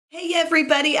Hey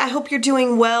everybody, I hope you're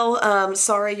doing well.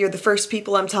 Sorry you're the first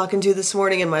people I'm talking to this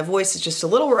morning and my voice is just a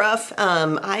little rough.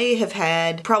 I have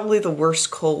had probably the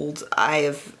worst cold I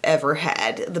have ever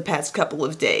had the past couple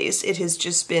of days. It has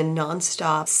just been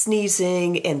nonstop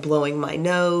sneezing and blowing my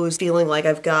nose, feeling like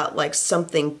I've got like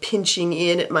something pinching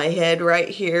in at my head right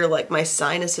here, like my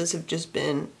sinuses have just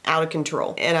been out of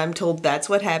control. And I'm told that's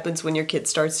what happens when your kid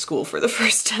starts school for the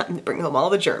first time. They bring home all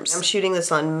the germs. I'm shooting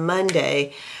this on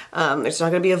Monday. There's not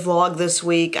going to be a vlog this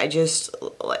week.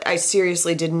 I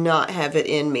seriously did not have it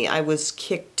in me. I was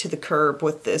kicked to the curb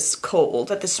with this cold.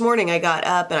 But this morning I got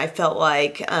up and I felt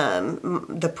like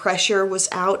the pressure was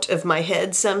out of my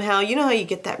head somehow. You know how you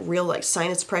get that real like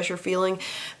sinus pressure feeling?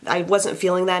 I wasn't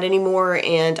feeling that anymore,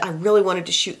 and I really wanted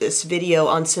to shoot this video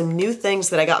on some new things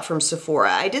that I got from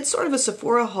Sephora. I did sort of a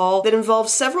Sephora haul that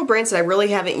involves several brands that I really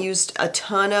haven't used a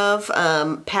ton of.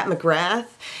 Pat McGrath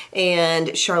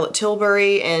and Charlotte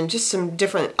Tilbury and just some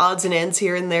different odds and ends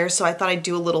here and there, so I thought I'd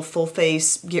do a little full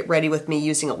face get ready with me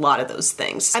using a lot of those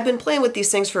things. I've been playing with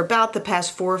these things for about the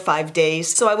past 4 or 5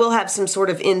 days, so I will have some sort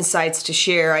of insights to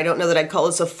share. I don't know that I'd call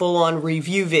this a full-on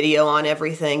review video on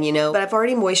everything, you know, but I've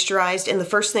already moisturized, and the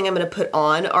first thing I'm going to put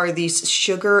on are these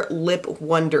Sugar Lip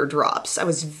Wonder Drops. I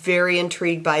was very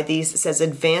intrigued by these. It says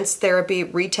Advanced Therapy,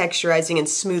 Retexturizing, and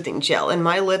Smoothing Gel, and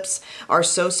my lips are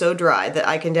so dry that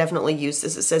I can definitely use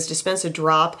this. It says dispense a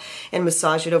drop and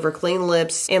massage it over clean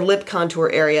lips and lip contour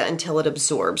area until it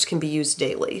absorbs. Can be used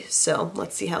daily. So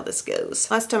let's see how this goes.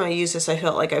 Last time I used this, I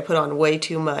felt like I put on way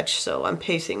too much, so I'm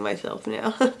pacing myself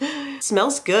now.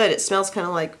 Smells good. It smells kind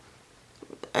of like,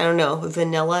 I don't know,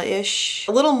 vanilla-ish.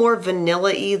 A little more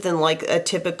vanilla-y than like a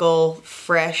typical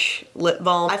fresh lip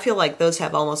balm. I feel like those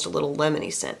have almost a little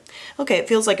lemony scent. Okay, it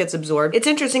feels like it's absorbed. It's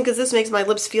interesting because this makes my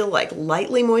lips feel like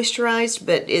lightly moisturized,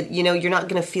 but you know, you're not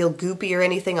gonna feel goopy or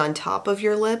anything on top of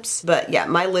your lips. But yeah,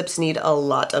 my lips need a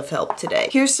lot of help today.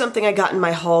 Here's something I got in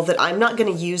my haul that I'm not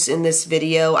gonna use in this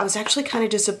video. I was actually kind of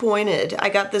disappointed. I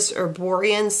got this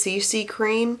Airborne CC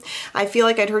cream. I feel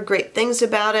like I'd heard great things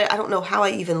about it. I don't know how I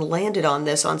even landed on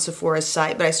this on Sephora's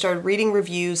site, but I started reading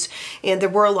reviews and there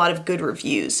were a lot of good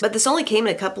reviews. But this only came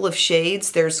in a couple of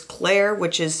shades. There's Claire,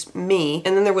 which is me,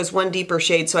 and then there was one deeper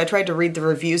shade, so I tried to read the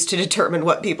reviews to determine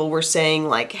what people were saying,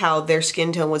 like how their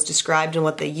skin tone was described and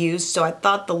what they used, so I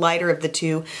thought the lighter of the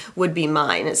two would be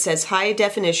mine. It says High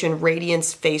Definition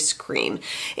Radiance Face Cream,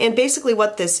 and basically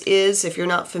what this is, if you're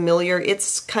not familiar,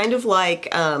 it's kind of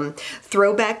like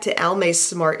throwback to Almay's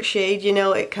Smart Shade, you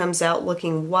know, it comes out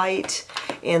looking white,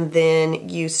 and then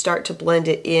you start to blend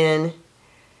it in,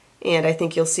 and I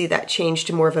think you'll see that change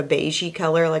to more of a beigey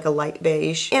color, like a light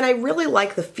beige. And I really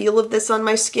like the feel of this on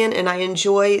my skin, and I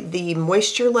enjoy the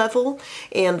moisture level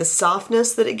and the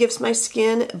softness that it gives my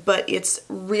skin, but it's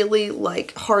really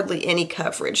like hardly any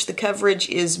coverage. The coverage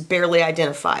is barely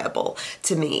identifiable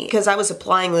to me because I was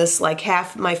applying this like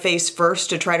half my face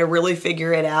first to try to really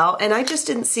figure it out, and I just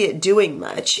didn't see it doing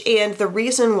much. And the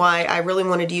reason why I really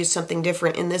wanted to use something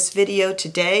different in this video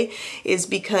today is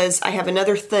because I have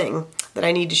another thing that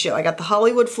I need to show. I got the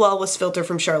Hollywood Flawless Filter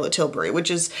from Charlotte Tilbury,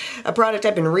 which is a product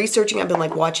I've been researching. I've been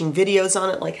like watching videos on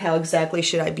it, like how exactly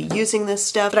should I be using this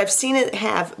stuff. But I've seen it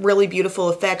have really beautiful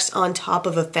effects on top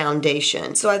of a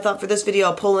foundation. So I thought for this video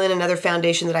I'll pull in another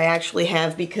foundation that I actually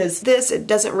have, because it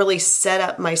doesn't really set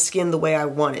up my skin the way I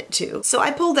want it to. So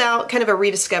I pulled out kind of a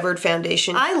rediscovered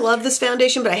foundation. I love this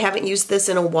foundation, but I haven't used this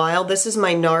in a while. This is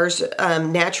my NARS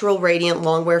Natural Radiant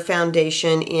Longwear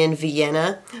Foundation in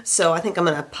Vienna. So I think I'm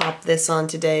gonna pop this on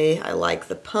today. I like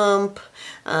the pump.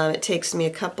 It takes me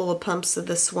a couple of pumps of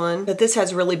this one, but this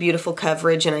has really beautiful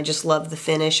coverage and I just love the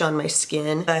finish on my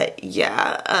skin. But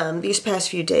yeah, these past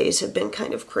few days have been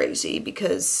kind of crazy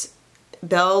because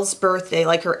Belle's birthday,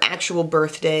 like her actual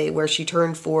birthday where she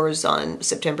turned 4, is on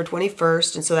September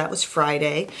 21st, and so that was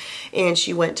Friday, and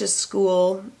she went to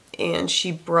school and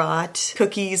she brought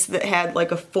cookies that had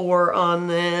like a 4 on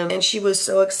them, and she was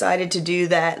so excited to do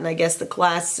that, and I guess the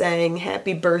class sang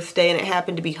happy birthday, and it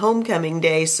happened to be homecoming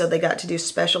day, so they got to do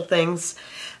special things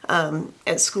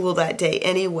at school that day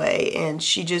anyway, and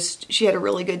she had a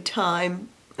really good time.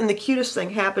 And the cutest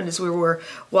thing happened as we were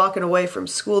walking away from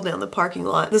school down the parking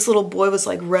lot. This little boy was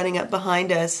like running up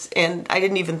behind us, and I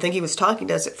didn't even think he was talking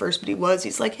to us at first, but he was.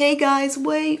 He's like, hey guys,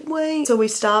 wait. So we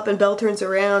stop and Belle turns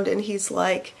around and he's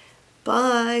like,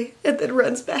 bye, and then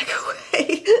runs back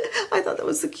away. I thought that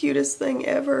was the cutest thing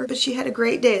ever. But she had a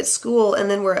great day at school, and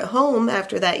then we're at home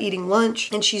after that eating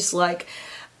lunch, and she's like,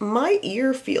 my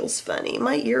ear feels funny.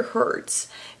 My ear hurts.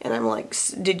 And I'm like,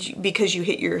 because you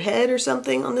hit your head or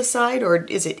something on the side, or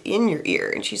is it in your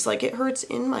ear? And she's like, it hurts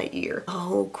in my ear.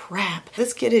 Oh crap.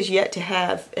 This kid has yet to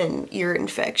have an ear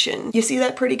infection. You see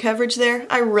that pretty coverage there?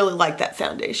 I really like that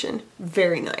foundation.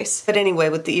 Very nice. But anyway,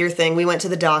 with the ear thing, we went to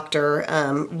the doctor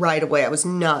right away. I was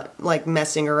not like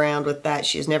messing around with that.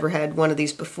 She has never had one of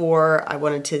these before. I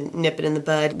wanted to nip it in the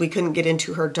bud. We couldn't get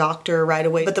into her doctor right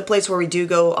away, but the place where we do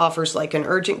go offers like an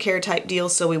urgent care type deal.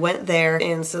 So we went there,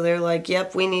 and so they're like,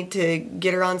 yep, we need to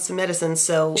get her on some medicine.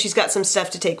 So she's got some stuff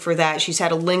to take for that. She's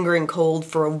had a lingering cold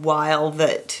for a while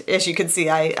that, as you can see,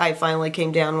 I finally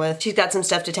came down with. She's got some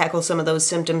stuff to tackle some of those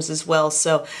symptoms as well.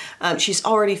 So she's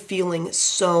already feeling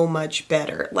so much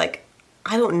better. Like,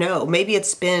 I don't know, maybe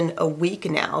it's been a week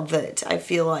now that I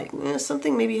feel like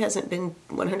something maybe hasn't been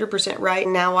 100% right.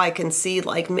 Now I can see,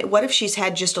 like, what if she's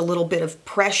had just a little bit of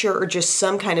pressure or just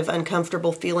some kind of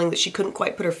uncomfortable feeling that she couldn't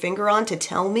quite put her finger on to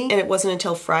tell me? And it wasn't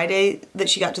until Friday that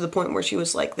she got to the point where she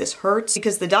was like, this hurts,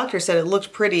 because the doctor said it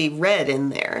looked pretty red in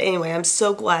there. Anyway, I'm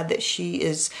so glad that she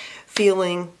is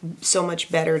feeling so much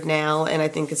better now, and I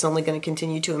think it's only going to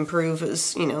continue to improve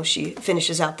as, you know, she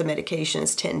finishes out the medication.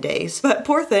 It's 10 days. But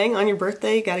poor thing, on your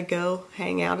birthday, you gotta go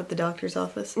hang out at the doctor's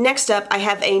office. Next up, I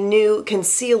have a new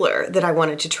concealer that I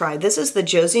wanted to try. This is the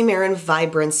Josie Maran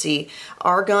Vibrancy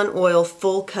Argan Oil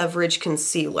Full Coverage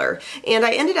Concealer. And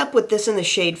I ended up with this in the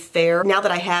shade Fair. Now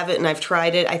that I have it and I've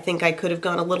tried it, I think I could have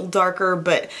gone a little darker,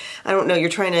 but I don't know, you're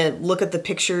trying to look at the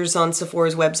pictures on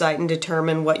Sephora's website and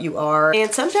determine what you are.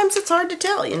 And sometimes it's hard to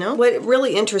tell, you know? What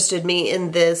really interested me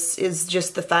in this is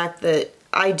just the fact that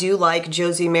I do like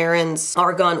Josie Maran's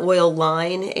Argan Oil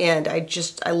line, and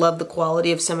I love the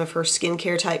quality of some of her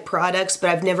skincare type products,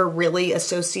 but I've never really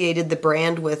associated the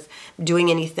brand with doing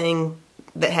anything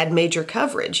that had major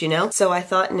coverage, you know? So I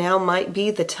thought now might be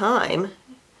the time.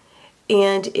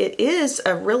 And it is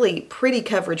a really pretty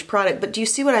coverage product, but do you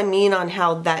see what I mean on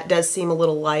how that does seem a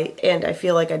little light? And I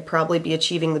feel like I'd probably be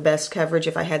achieving the best coverage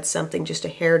if I had something just a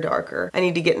hair darker. I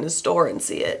need to get in the store and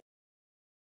see it.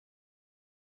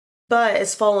 But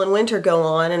as fall and winter go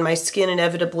on and my skin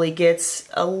inevitably gets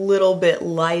a little bit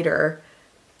lighter,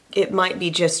 it might be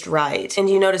just right. And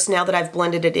you notice now that I've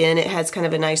blended it in, it has kind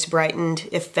of a nice brightened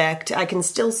effect. I can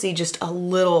still see just a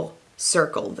little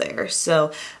circle there.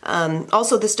 So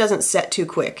also this doesn't set too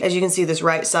quick. As you can see, this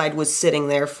right side was sitting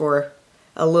there for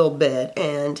a little bit,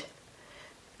 and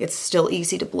it's still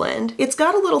easy to blend. It's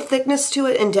got a little thickness to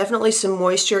it and definitely some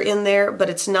moisture in there, but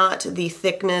it's not the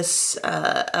thickness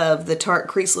of the Tarte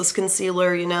Creaseless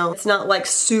Concealer, you know? It's not like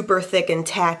super thick and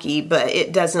tacky, but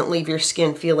it doesn't leave your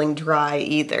skin feeling dry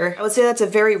either. I would say that's a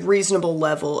very reasonable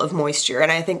level of moisture,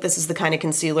 and I think this is the kind of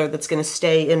concealer that's gonna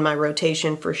stay in my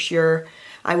rotation for sure.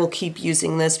 I will keep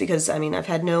using this because, I mean, I've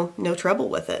had no trouble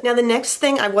with it. Now the next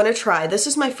thing I want to try, this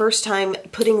is my first time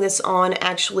putting this on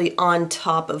actually on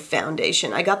top of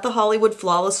foundation. I got the Hollywood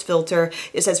Flawless Filter.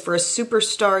 It says for a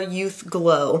superstar youth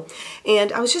glow.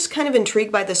 And I was just kind of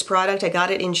intrigued by this product. I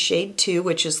got it in shade 2,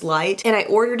 which is light, and I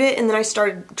ordered it, and then I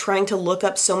started trying to look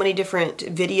up so many different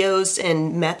videos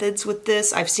and methods with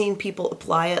this. I've seen people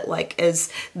apply it like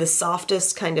as the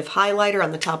softest kind of highlighter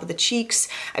on the top of the cheeks.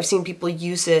 I've seen people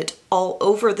use it all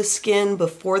over the skin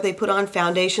before they put on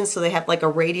foundation, so they have like a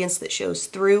radiance that shows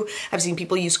through. I've seen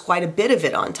people use quite a bit of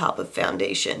it on top of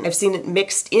foundation. I've seen it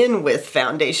mixed in with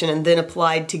foundation and then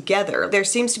applied together. There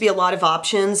seems to be a lot of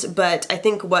options, but I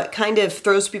think what kind of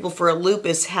throws people for a loop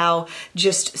is how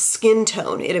just skin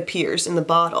tone it appears in the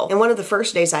bottle. And one of the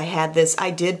first days I had this,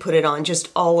 I did put it on just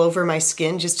all over my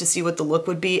skin just to see what the look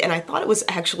would be, and I thought it was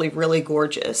actually really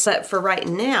gorgeous. But for right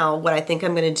now, what I think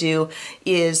I'm gonna do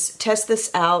is test this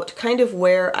out kind of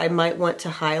where I might want to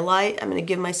highlight. I'm going to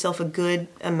give myself a good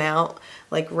amount,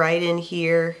 like right in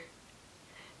here,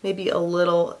 maybe a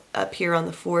little up here on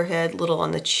the forehead, little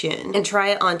on the chin, and try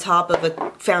it on top of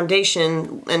a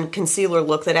foundation and concealer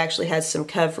look that actually has some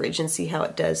coverage and see how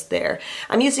it does there.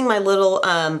 I'm using my little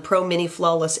Pro Mini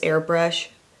Flawless airbrush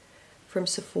from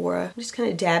Sephora. I'm just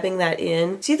kind of dabbing that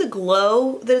in. See the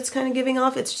glow that it's kind of giving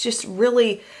off? It's just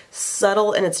really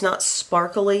subtle and it's not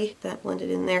sparkly. That blended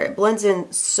in there. It blends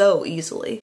in so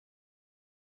easily.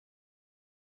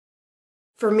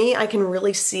 For me, I can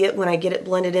really see it when I get it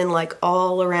blended in like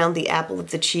all around the apple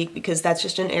of the cheek, because that's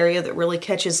just an area that really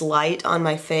catches light on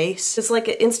my face. It's like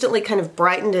it instantly kind of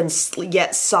brightened and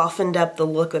yet softened up the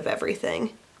look of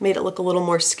everything. Made it look a little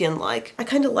more skin-like. I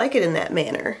kind of like it in that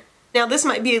manner. Now this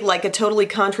might be like a totally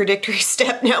contradictory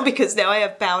step now because now I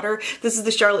have powder. This is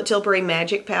the Charlotte Tilbury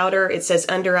Magic Powder. It says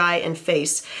under eye and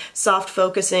face. Soft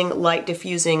focusing, light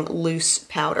diffusing, loose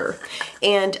powder.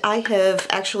 And I have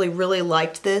actually really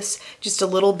liked this just a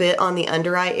little bit on the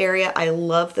under eye area. I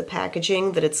love the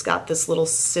packaging that it's got this little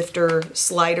sifter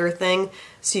slider thing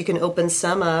so you can open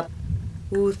some up.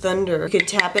 Ooh, thunder. You could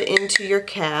tap it into your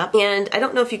cap. And I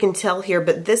don't know if you can tell here,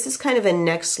 but this is kind of a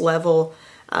next level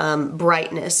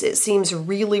brightness. It seems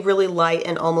really, really light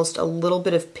and almost a little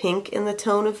bit of pink in the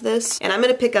tone of this. And I'm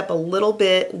going to pick up a little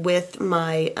bit with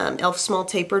my e.l.f. small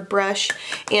tapered brush.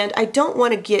 And I don't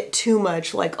want to get too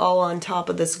much like all on top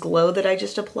of this glow that I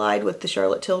just applied with the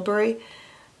Charlotte Tilbury.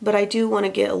 But I do want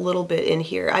to get a little bit in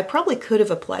here. I probably could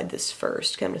have applied this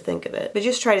first, come to think of it. But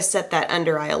just try to set that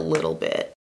under eye a little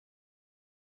bit.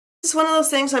 It's one of those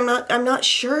things I'm not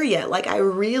sure yet. Like, I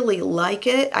really like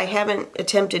it. I haven't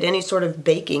attempted any sort of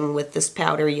baking with this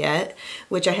powder yet,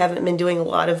 which I haven't been doing a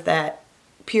lot of that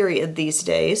period these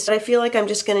days. But I feel like I'm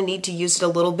just going to need to use it a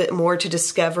little bit more to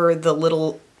discover the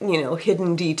little, you know,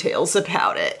 hidden details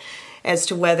about it as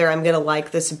to whether I'm going to like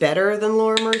this better than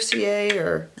Laura Mercier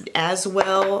or as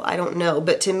well. I don't know.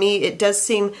 But to me, it does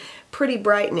seem pretty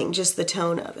brightening, just the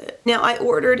tone of it. Now, I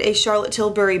ordered a Charlotte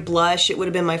Tilbury blush. It would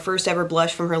have been my first ever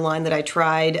blush from her line that I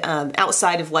tried,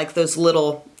 outside of like those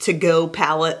little to-go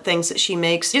palette things that she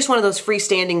makes. Just one of those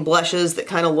freestanding blushes that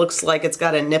kind of looks like it's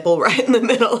got a nipple right in the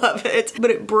middle of it.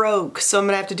 But it broke, so I'm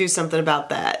gonna have to do something about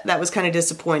that. That was kind of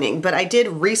disappointing. But I did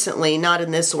recently, not in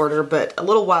this order, but a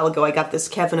little while ago, I got this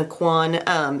Kevyn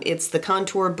Aucoin. It's the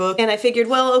contour book. And I figured,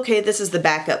 well, okay, this is the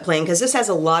backup plan because this has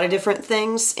a lot of different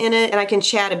things in it. And I can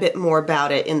chat a bit more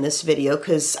about it in this video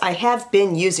because I have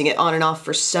been using it on and off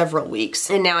for several weeks.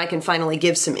 And now I can finally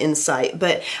give some insight.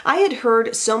 But I had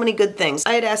heard so many good things.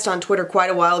 I had asked on Twitter quite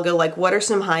a while ago, like, what are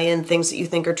some high-end things that you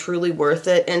think are truly worth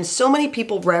it? And so many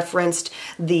people referenced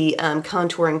the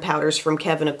contouring powders from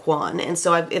Kevyn Aucoin. And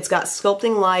so it's got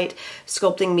Sculpting Light,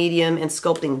 Sculpting Medium, and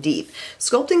Sculpting Deep.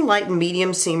 Sculpting Light and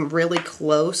Medium seem really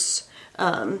close,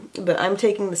 but I'm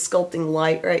taking the Sculpting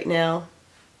Light right now.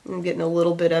 I'm getting a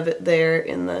little bit of it there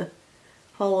in the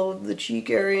hollow of the cheek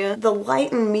area. The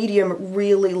light and medium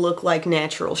really look like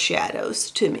natural shadows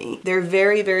to me. They're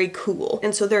very, very cool.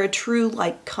 And so they're a true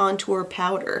like contour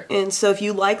powder. And so if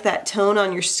you like that tone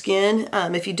on your skin,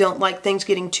 if you don't like things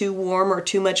getting too warm or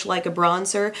too much like a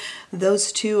bronzer,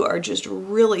 those two are just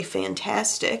really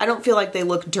fantastic. I don't feel like they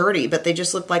look dirty, but they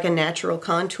just look like a natural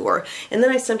contour. And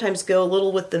then I sometimes go a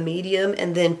little with the medium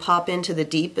and then pop into the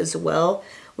deep as well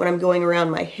when I'm going around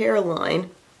my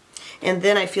hairline. And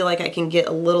then I feel like I can get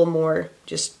a little more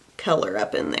just color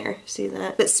up in there. See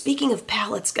that? But speaking of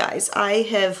palettes, guys, I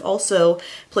have also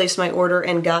placed my order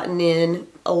and gotten in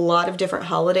a lot of different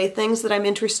holiday things that I'm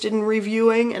interested in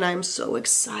reviewing, and I'm so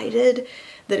excited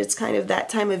that it's kind of that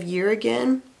time of year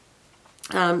again.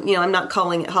 You know, I'm not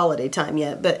calling it holiday time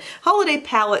yet, but holiday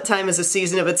palette time is a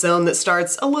season of its own that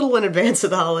starts a little in advance of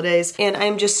the holidays. And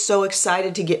I'm just so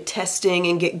excited to get testing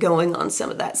and get going on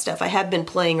some of that stuff. I have been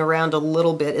playing around a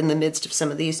little bit in the midst of some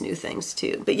of these new things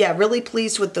too. But yeah, really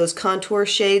pleased with those contour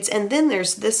shades. And then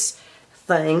there's this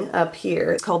thing up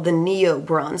here. It's called the Neo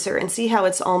Bronzer, and see how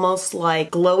it's almost like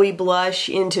glowy blush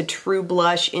into true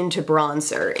blush into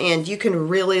bronzer, and you can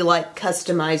really like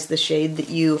customize the shade that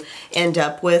you end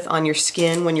up with on your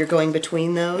skin when you're going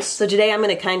between those. So today I'm going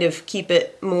to kind of keep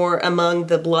it more among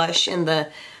the blush and the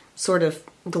sort of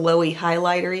glowy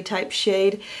highlightery type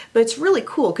shade, but it's really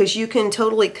cool because you can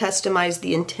totally customize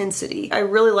the intensity. I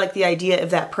really like the idea of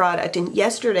that product, and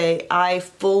yesterday I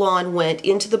full on went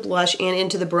into the blush and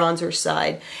into the bronzer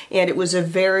side, and it was a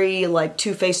very like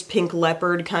Too Faced Pink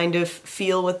Leopard kind of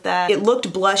feel with that. It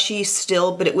looked blushy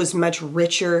still, but it was much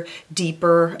richer,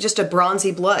 deeper, just a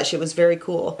bronzy blush. It was very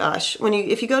cool. Gosh,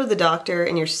 if you go to the doctor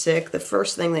and you're sick, the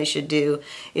first thing they should do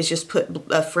is just put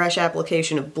a fresh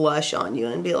application of blush on you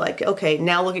and be like, okay,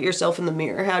 now look at yourself in the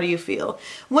mirror. How do you feel?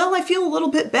 Well, I feel a little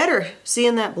bit better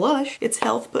seeing that blush. It's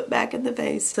health put back in the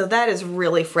face. So that is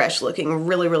really fresh looking,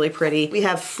 really, really pretty. We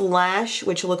have Flash,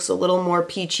 which looks a little more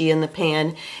peachy in the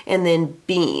pan, and then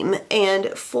Beam. And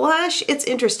Flash, it's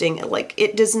interesting. Like,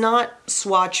 it does not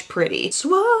swatch pretty.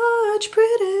 Swatch pretty.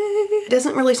 It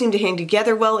doesn't really seem to hang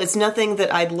together well. It's nothing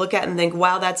that I'd look at and think,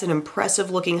 wow, that's an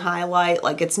impressive looking highlight.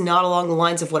 Like, it's not along the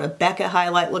lines of what a Becca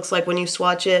highlight looks like when you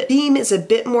swatch it. Beam is a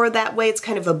bit more that way. It's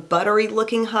kind of a buttery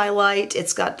looking highlight.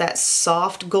 It's got that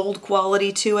soft gold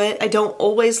quality to it. I don't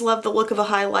always love the look of a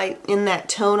highlight in that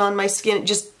tone on my skin. It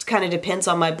just kind of depends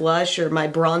on my blush or my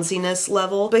bronziness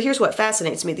level. But here's what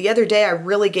fascinates me. The other day I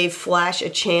really gave Flash a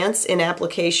chance in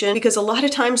application because a lot of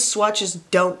times swatches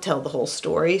don't tell the whole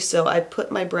story. So I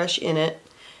put my brush in it,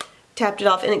 tapped it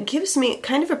off, and it gives me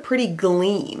kind of a pretty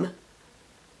gleam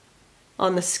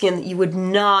on the skin that you would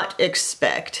not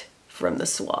expect from the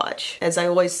swatch. As I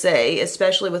always say,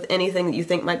 especially with anything that you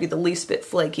think might be the least bit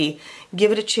flaky,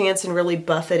 give it a chance and really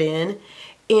buff it in.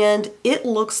 And it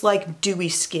looks like dewy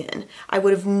skin. I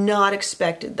would have not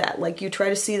expected that. Like, you try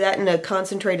to see that in a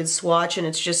concentrated swatch and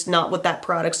it's just not what that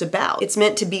product's about. It's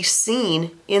meant to be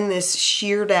seen in this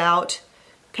sheared out,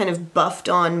 kind of buffed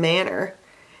on manner.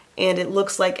 And it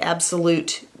looks like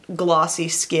absolute glossy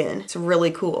skin. It's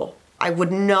really cool. I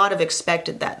would not have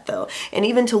expected that though. And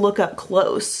even to look up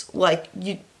close, like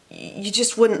you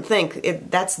just wouldn't think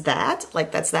that's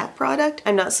that product.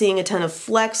 I'm not seeing a ton of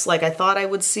flecks like I thought I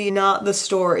would see. Not the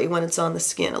story when it's on the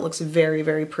skin. It looks very,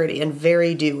 very pretty and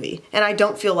very dewy. And I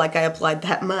don't feel like I applied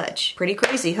that much. Pretty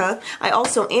crazy, huh? I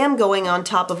also am going on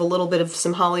top of a little bit of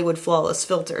some Hollywood Flawless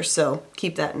filter, so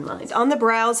keep that in mind. On the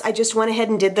brows, I just went ahead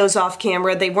and did those off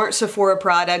camera. They weren't Sephora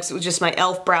products. It was just my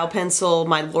e.l.f. brow pencil,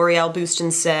 my L'Oreal Boost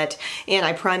and Set, and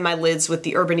I primed my lids with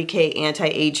the Urban Decay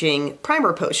Anti-Aging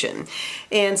Primer Potion.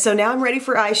 And so now I'm ready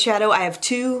for eyeshadow. I have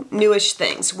two newish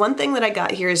things. One thing that I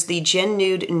got here is the Gen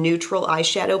Nude Neutral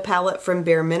Eyeshadow Palette from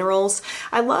Bare Minerals.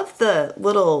 I love the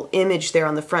little image there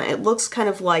on the front. It looks kind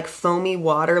of like foamy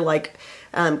water, like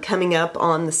coming up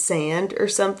on the sand or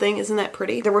something. Isn't that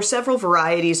pretty? There were several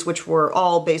varieties which were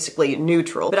all basically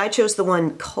neutral, but I chose the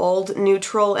one called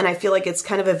Neutral, and I feel like it's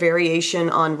kind of a variation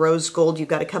on rose gold. You've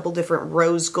got a couple different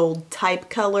rose gold type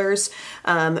colors,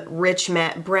 rich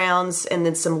matte browns, and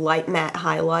then some light matte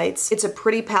highlights. It's a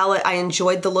pretty palette. I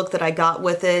enjoyed the look that I got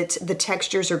with it. The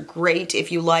textures are great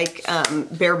if you like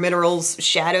Bare Minerals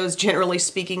shadows, generally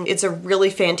speaking. It's a really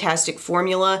fantastic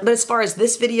formula. But as far as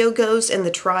this video goes and the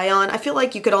try on, I feel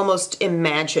like you could almost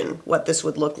imagine what this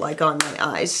would look like on my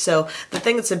eyes. So the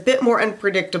thing that's a bit more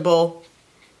unpredictable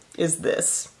is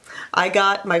this. I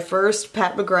got my first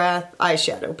Pat McGrath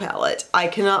eyeshadow palette. I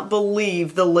cannot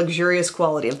believe the luxurious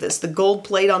quality of this. The gold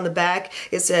plate on the back,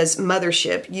 it says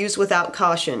Mothership, use without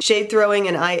caution. Shade throwing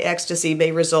and eye ecstasy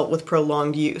may result with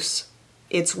prolonged use.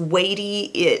 It's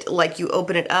weighty, like you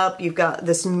open it up, you've got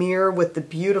this mirror with the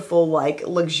beautiful, like,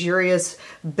 luxurious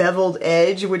beveled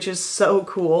edge, which is so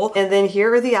cool. And then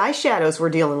here are the eyeshadows we're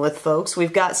dealing with, folks.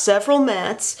 We've got several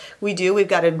mattes. We've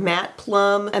got a matte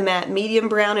plum, a matte medium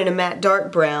brown, and a matte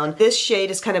dark brown. This shade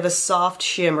is kind of a soft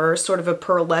shimmer, sort of a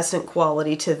pearlescent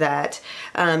quality to that.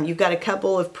 You've got a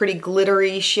couple of pretty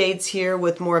glittery shades here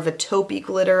with more of a taupey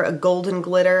glitter, a golden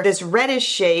glitter. This reddish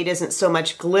shade isn't so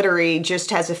much glittery,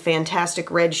 just has a fantastic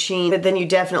red sheen, but then you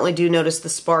definitely do notice the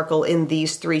sparkle in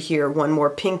these three here. One more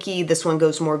pinky, this one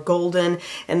goes more golden,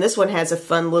 and this one has a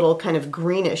fun little kind of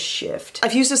greenish shift.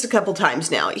 I've used this a couple times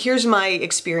now. Here's my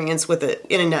experience with it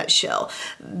in a nutshell.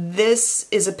 This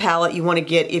is a palette you want to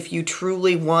get if you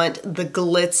truly want the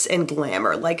glitz and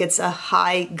glamour. Like, it's a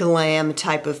high glam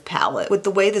type of palette. With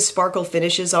the way the sparkle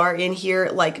finishes are in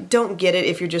here, like, don't get it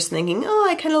if you're just thinking, oh,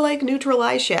 I kind of like neutral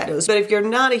eyeshadows. But if you're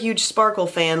not a huge sparkle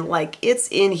fan, like, it's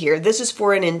in here. This is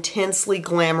for an intensely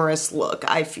glamorous look,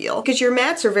 I feel. Because your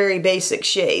mattes are very basic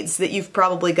shades that you've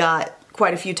probably got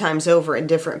quite a few times over in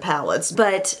different palettes.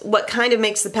 But what kind of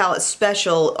makes the palette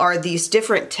special are these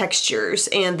different textures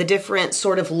and the different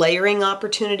sort of layering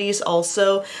opportunities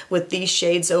also with these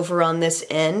shades over on this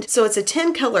end. So it's a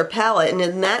 10 color palette, and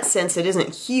in that sense it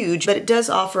isn't huge, but it does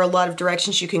offer a lot of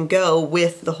directions you can go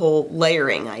with the whole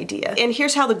layering idea. And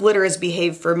here's how the glitter has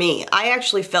behaved for me. I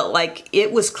actually felt like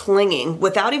it was clinging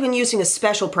without even using a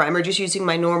special primer, just using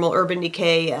my normal Urban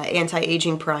Decay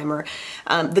anti-aging primer.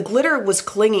 The glitter was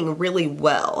clinging really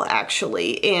well,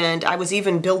 actually, and I was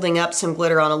even building up some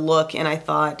glitter on a look, and I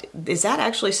thought, is that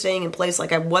actually staying in place?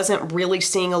 Like, I wasn't really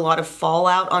seeing a lot of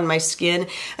fallout on my skin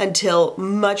until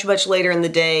much, much later in the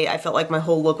day. I felt like my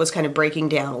whole look was kind of breaking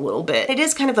down a little bit. It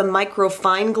is kind of a micro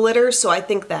fine glitter, so I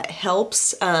think that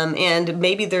helps, and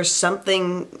maybe there's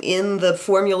something in the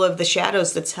formula of the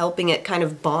shadows that's helping it kind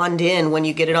of bond in when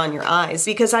you get it on your eyes,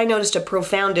 because I noticed a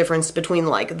profound difference between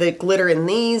like the glitter in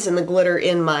these and the glitter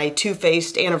in my Too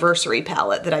Faced Anniversary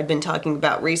palette that I've been talking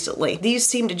about recently. These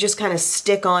seem to just kind of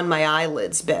stick on my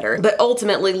eyelids better. But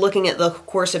ultimately, looking at the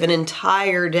course of an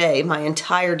entire day, my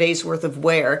entire day's worth of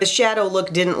wear, the shadow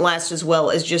look didn't last as well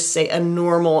as just say a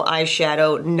normal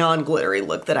eyeshadow non-glittery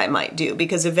look that I might do,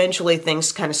 because eventually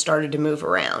things kind of started to move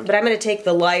around. But I'm going to take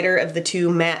the lighter of the two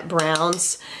matte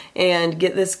browns and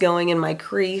get this going in my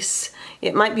crease.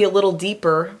 It might be a little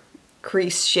deeper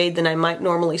crease shade than I might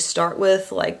normally start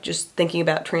with, like just thinking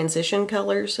about transition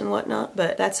colors and whatnot,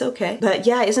 but that's okay. But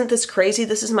yeah, isn't this crazy?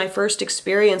 This is my first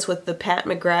experience with the Pat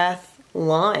McGrath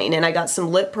line, and I got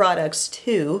some lip products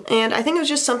too, and I think it was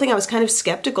just something I was kind of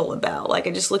skeptical about. Like,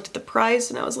 I just looked at the price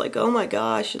and I was like, oh my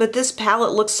gosh. But this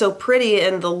palette looks so pretty,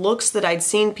 and the looks that I'd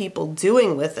seen people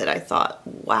doing with it, I thought,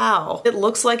 wow, it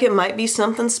looks like it might be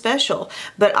something special.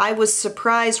 But I was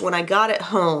surprised when I got it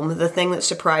home. The thing that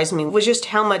surprised me was just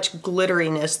how much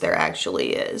glitteriness there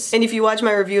actually is. And if you watch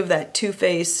my review of that Too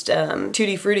Faced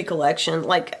Tutti Frutti collection,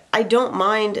 like, I don't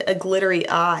mind a glittery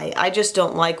eye. I just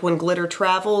don't like when glitter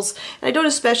travels, and I don't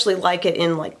especially like it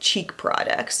in like cheek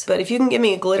products. But if you can give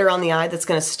me a glitter on the eye that's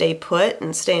gonna stay put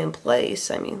and stay in place,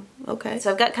 I mean, okay.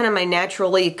 So I've got kind of my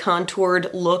naturally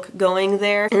contoured look going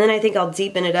there. And then I think I'll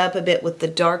deepen it up a bit with the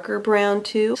darker brown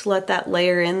too. Just let that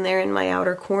layer in there in my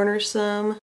outer corner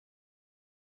some.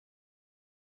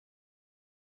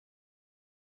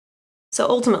 So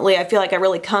ultimately, I feel like I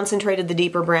really concentrated the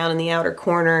deeper brown in the outer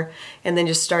corner and then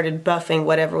just started buffing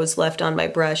whatever was left on my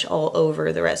brush all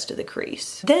over the rest of the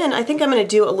crease. Then I think I'm going to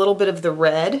do a little bit of the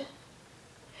red,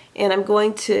 and I'm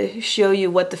going to show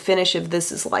you what the finish of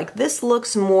this is like. This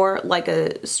looks more like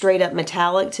a straight up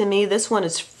metallic to me. This one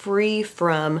is free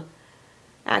from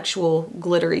actual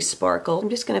glittery sparkle. I'm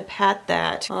just going to pat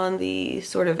that on the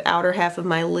sort of outer half of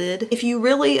my lid. If you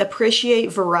really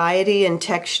appreciate variety and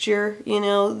texture, you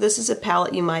know, this is a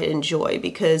palette you might enjoy,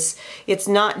 because it's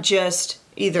not just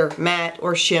either matte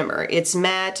or shimmer. It's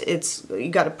matte, you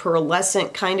got a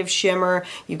pearlescent kind of shimmer,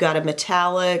 you got a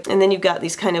metallic, and then you've got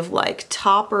these kind of like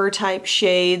topper type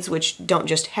shades, which don't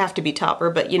just have to be topper,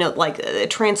 but you know, like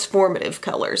transformative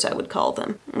colors, I would call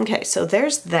them. Okay, so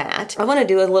there's that. I want to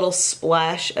do a little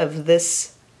splash of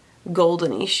this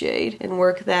goldeny shade and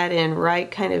work that in right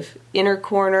kind of inner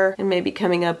corner and maybe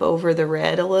coming up over the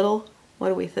red a little. What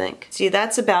do we think? See,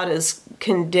 that's about as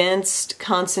condensed,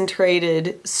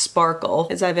 concentrated sparkle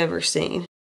as I've ever seen.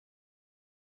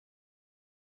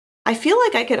 I feel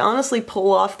like I could honestly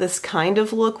pull off this kind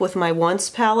of look with my Once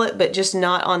palette, but just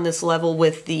not on this level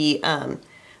with the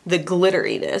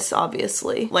glitteriness,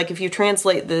 obviously. Like, if you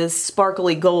translate this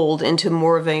sparkly gold into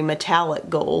more of a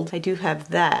metallic gold, I do have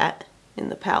that in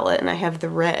the palette, and I have the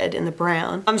red and the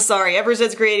brown. I'm sorry, ever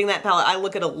since creating that palette, I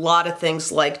look at a lot of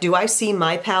things like, do I see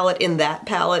my palette in that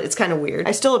palette? It's kind of weird.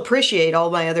 I still appreciate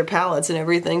all my other palettes and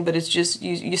everything, but it's just,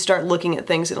 you start looking at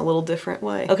things in a little different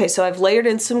way. Okay, so I've layered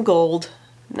in some gold.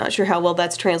 Not sure how well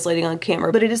that's translating on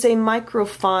camera, but it is a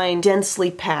microfine,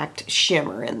 densely packed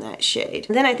shimmer in that shade.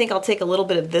 And then I think I'll take a little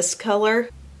bit of this color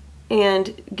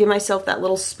and give myself that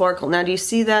little sparkle. Now, do you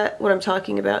see that, what I'm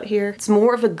talking about here? It's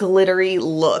more of a glittery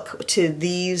look to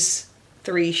these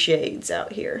three shades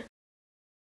out here.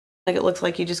 Like, it looks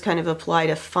like you just kind of applied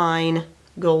a fine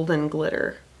golden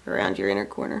glitter around your inner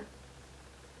corner.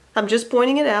 I'm just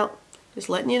pointing it out, just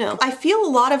letting you know. I feel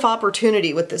a lot of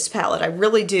opportunity with this palette, I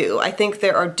really do. I think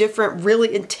there are different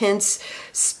really intense,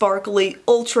 sparkly,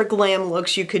 ultra glam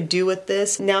looks you could do with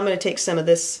this. Now I'm gonna take some of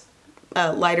this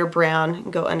lighter brown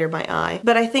and go under my eye.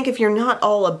 But I think if you're not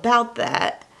all about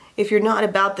that, if you're not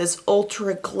about this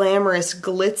ultra glamorous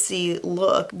glitzy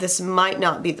look, this might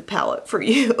not be the palette for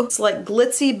you. It's like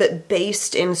glitzy but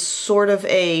based in sort of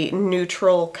a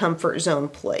neutral comfort zone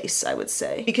place, I would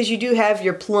say. Because you do have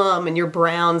your plum and your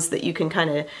browns that you can kind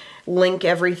of link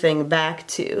everything back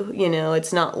to, you know.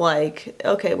 It's not like,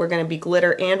 okay, we're gonna be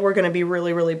glitter and we're gonna be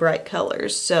really, really bright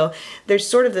colors. So there's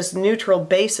sort of this neutral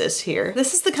basis here.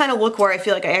 This is the kind of look where I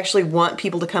feel like I actually want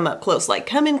people to come up close. Like,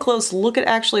 come in close, look at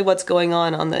actually what's going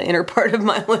on the inner part of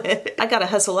my lid. I gotta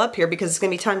hustle up here because it's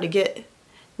gonna be time to get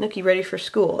Nookie ready for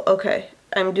school. Okay.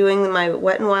 I'm doing my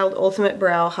Wet n Wild Ultimate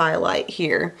Brow Highlight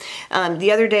here.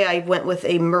 The other day I went with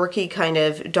a murky kind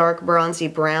of dark bronzy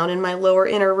brown in my lower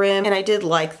inner rim, and I did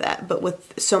like that, but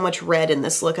with so much red in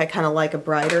this look, I kind of like a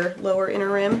brighter lower inner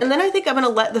rim. And then I think I'm going to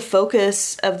let the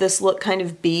focus of this look kind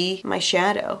of be my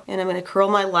shadow. And I'm going to curl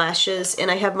my lashes, and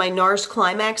I have my NARS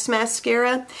Climax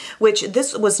mascara, which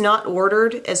this was not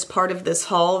ordered as part of this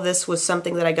haul. This was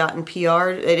something that I got in PR.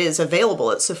 It is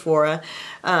available at Sephora,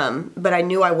 but I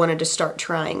knew I wanted to start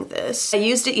trying this. I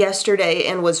used it yesterday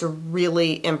and was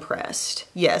really impressed.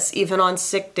 Yes, even on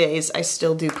sick days, I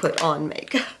still do put on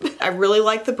makeup. I really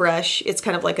like the brush. It's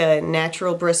kind of like a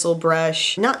natural bristle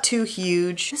brush, not too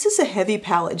huge. This is a heavy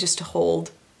palette just to hold,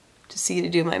 to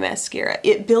do my mascara.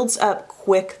 It builds up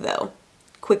quick though,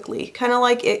 quickly. Kind of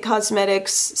like It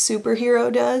Cosmetics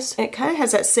Superhero does. And it kind of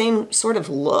has that same sort of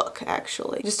look,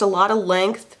 actually. Just a lot of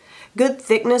length, good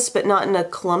thickness, but not in a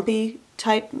clumpy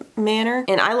type manner.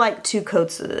 And I like 2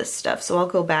 coats of this stuff, so I'll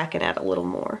go back and add a little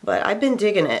more. But I've been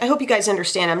digging it. I hope you guys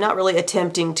understand I'm not really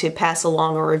attempting to pass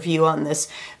along a review on this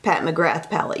Pat McGrath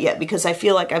palette yet, because I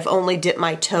feel like I've only dipped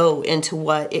my toe into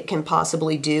what it can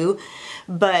possibly do.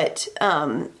 But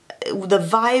the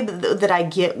vibe that I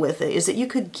get with it is that you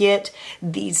could get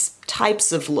these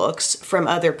types of looks from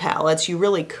other palettes. You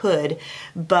really could,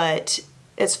 but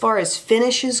as far as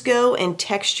finishes go and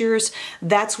textures,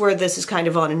 that's where this is kind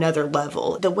of on another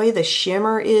level. The way the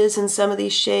shimmer is in some of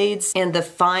these shades and the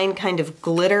fine kind of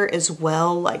glitter as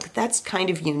well, like that's kind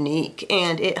of unique,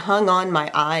 and it hung on my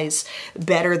eyes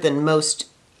better than most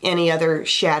any other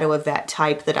shadow of that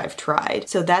type that I've tried.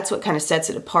 So that's what kind of sets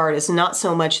it apart, is not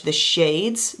so much the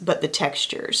shades, but the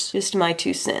textures. Just my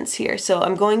 2 cents here. So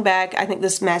I'm going back. I think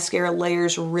this mascara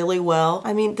layers really well.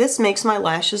 I mean, this makes my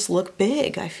lashes look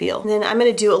big, I feel. And then I'm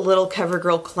gonna do a little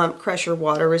CoverGirl Clump Crusher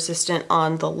water resistant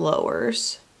on the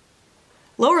lowers.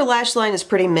 Lower lash line is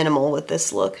pretty minimal with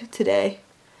this look today.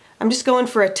 I'm just going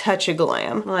for a touch of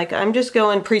glam. Like, I'm just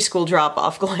going preschool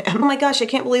drop-off glam. Oh my gosh, I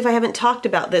can't believe I haven't talked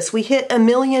about this. We hit 1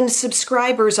 million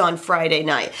subscribers on Friday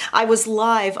night. I was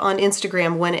live on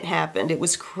Instagram when it happened. It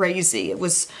was crazy. It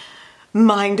was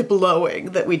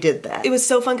mind-blowing that we did that. It was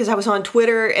so fun because I was on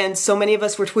Twitter and so many of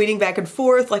us were tweeting back and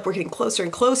forth, like we're getting closer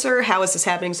and closer. How is this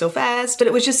happening so fast? But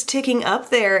it was just ticking up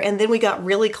there, and then we got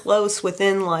really close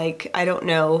within, like, I don't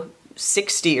know,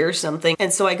 60 or something.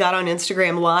 And so I got on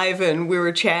Instagram Live and we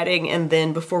were chatting, and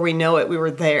then before we know it, we were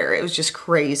there. It was just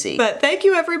crazy. But thank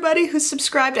you everybody who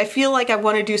subscribed. I feel like I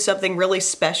want to do something really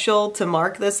special to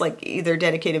mark this, like either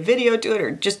dedicate a video to it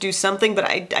or just do something, but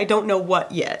I don't know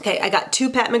what yet. Okay, I got 2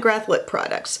 Pat McGrath lip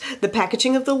products. The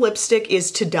packaging of the lipstick is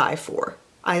to die for.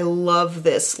 I love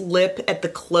this lip at the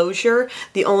closure.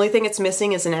 The only thing it's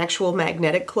missing is an actual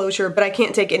magnetic closure, but I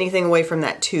can't take anything away from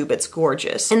that tube. It's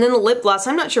gorgeous. And then the lip gloss,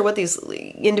 I'm not sure what these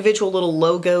individual little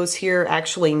logos here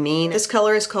actually mean. This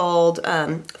color is called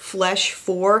Flesh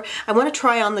 4. I want to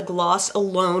try on the gloss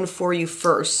alone for you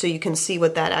first so you can see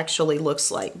what that actually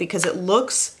looks like, because it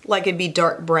looks like it'd be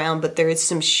dark brown, but there is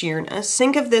some sheerness.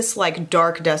 Think of this like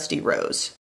dark dusty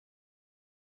rose.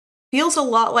 Feels a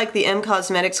lot like the M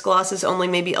Cosmetics glosses, only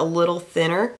maybe a little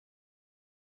thinner.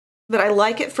 But I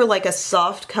like it for like a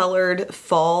soft colored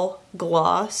fall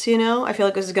gloss, you know? I feel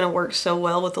like this is gonna work so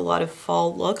well with a lot of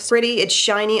fall looks. Pretty, it's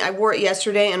shiny. I wore it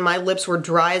yesterday and my lips were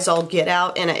dry as all get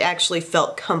out, and it actually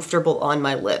felt comfortable on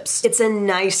my lips. It's a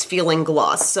nice feeling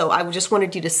gloss, so I just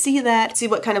wanted you to see that, see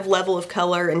what kind of level of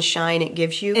color and shine it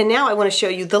gives you. And now I wanna show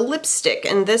you the lipstick,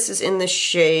 and this is in the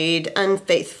shade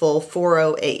Unfaithful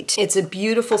 408. It's a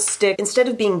beautiful stick. Instead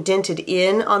of being dented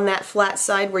in on that flat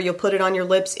side where you'll put it on your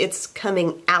lips, it's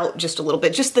coming out just a little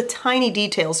bit. Just the tiny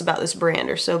details about this brand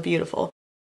are so beautiful.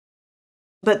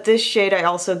 But this shade I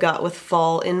also got with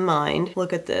fall in mind.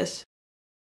 Look at this.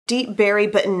 Deep berry,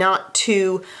 but not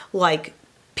too like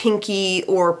pinky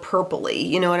or purpley,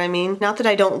 you know what I mean? Not that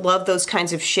I don't love those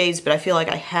kinds of shades, but I feel like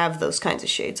I have those kinds of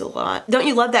shades a lot. Don't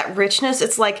you love that richness?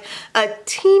 It's like a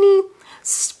teeny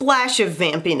splash of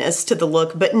vampiness to the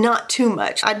look, but not too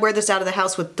much. I'd wear this out of the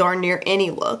house with darn near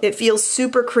any look. It feels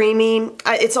super creamy.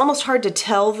 It's almost hard to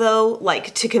tell though,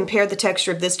 like to compare the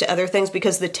texture of this to other things,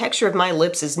 because the texture of my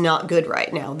lips is not good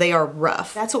right now. They are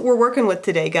rough. That's what we're working with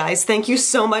today, guys. Thank you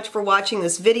so much for watching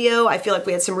this video. I feel like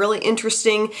we had some really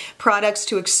interesting products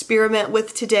to experiment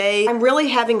with today. I'm really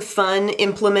having fun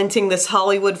implementing this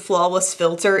Hollywood Flawless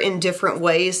filter in different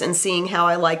ways and seeing how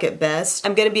I like it best.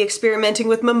 I'm gonna be experimenting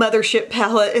with my Mothership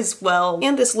palette as well,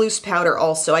 and this loose powder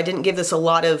also. I didn't give this a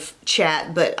lot of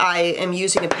chat, but I am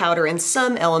using a powder in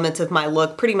some elements of my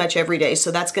look pretty much every day, so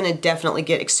that's gonna definitely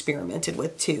get experimented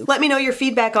with too. Let me know your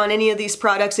feedback on any of these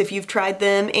products if you've tried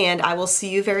them, and I will see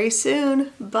you very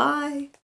soon. Bye!